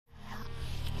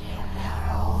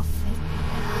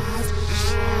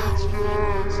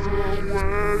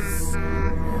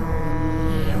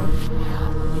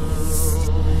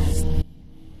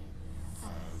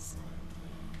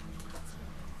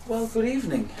good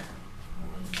evening,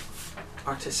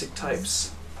 artistic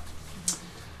types.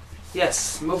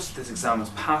 Yes, most of this exam is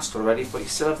passed already, but you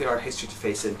still have the art history to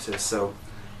face into, so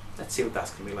let's see what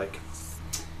that's going to be like.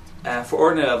 For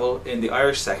ordinary level, in the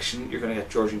Irish section, you're going to get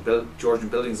Georgian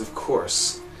buildings, of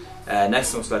course.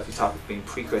 Next most likely topic being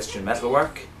pre-Christian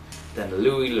metalwork, then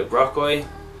Louis Le Brocquois,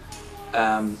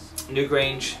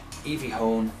 Newgrange, Evie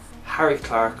Hone, Harry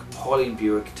Clark, Pauline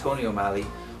Buick, Tony O'Malley,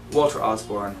 Walter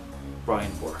Osborne,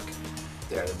 Brian Burke.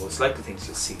 They're the most likely things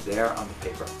you'll see there on the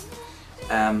paper.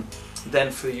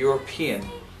 Then for the European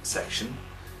section,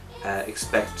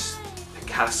 expect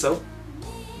Picasso,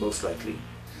 most likely,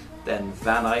 then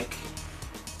Van Eyck,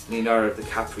 Leonardo the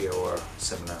Caprio or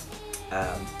similar,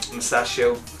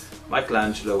 Masaccio,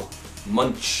 Michelangelo,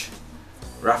 Munch,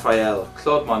 Raphael,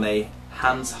 Claude Monet,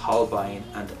 Hans Holbein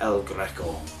and El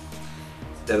Greco.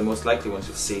 They're the most likely ones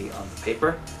you'll see on the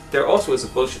paper. There also is a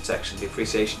bullshit section, the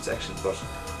appreciation section, but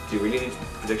do you really need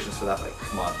predictions for that? Like,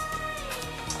 come on.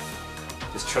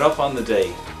 Just turn up on the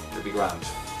day, it'll be grand.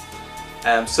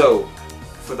 So,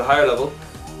 for the higher level,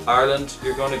 Ireland,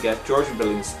 you're going to get Georgian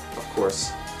buildings, of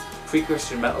course,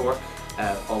 pre-Christian metalwork,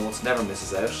 almost never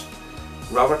misses out,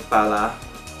 Robert Bala,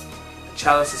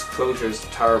 chalices, croziers,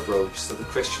 tower broach, so the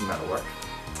Christian metalwork,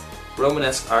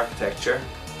 Romanesque architecture,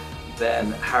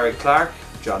 then Harry Clark,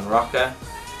 John Rocca,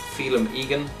 Phelim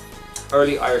Egan,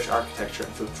 early Irish architecture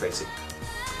and Philip Tracy.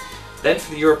 Then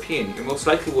for the European, your most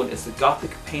likely one is the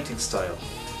Gothic painting style,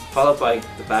 followed by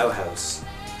the Bauhaus,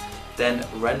 then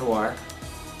Renoir,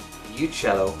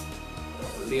 Uccello,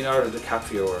 Leonardo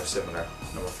DiCaprio or similar,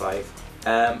 number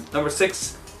 5. Number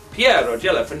 6, Piero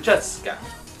della Francesca.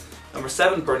 Number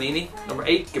 7, Bernini. Number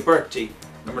 8, Ghiberti.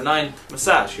 Number 9,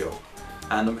 Masaccio.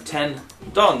 And number 10,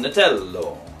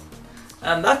 Donatello.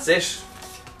 And that's it.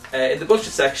 In the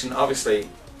bullshit section, obviously,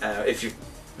 if you've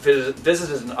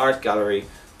visited an art gallery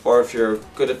or if you're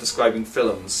good at describing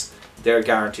films, they're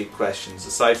guaranteed questions.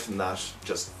 Aside from that,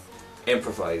 just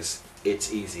improvise.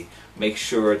 It's easy. Make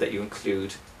sure that you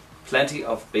include plenty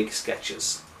of big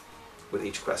sketches with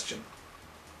each question.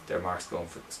 There are marks going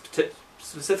for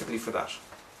specifically for that.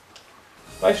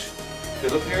 Right,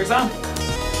 good luck in your exam.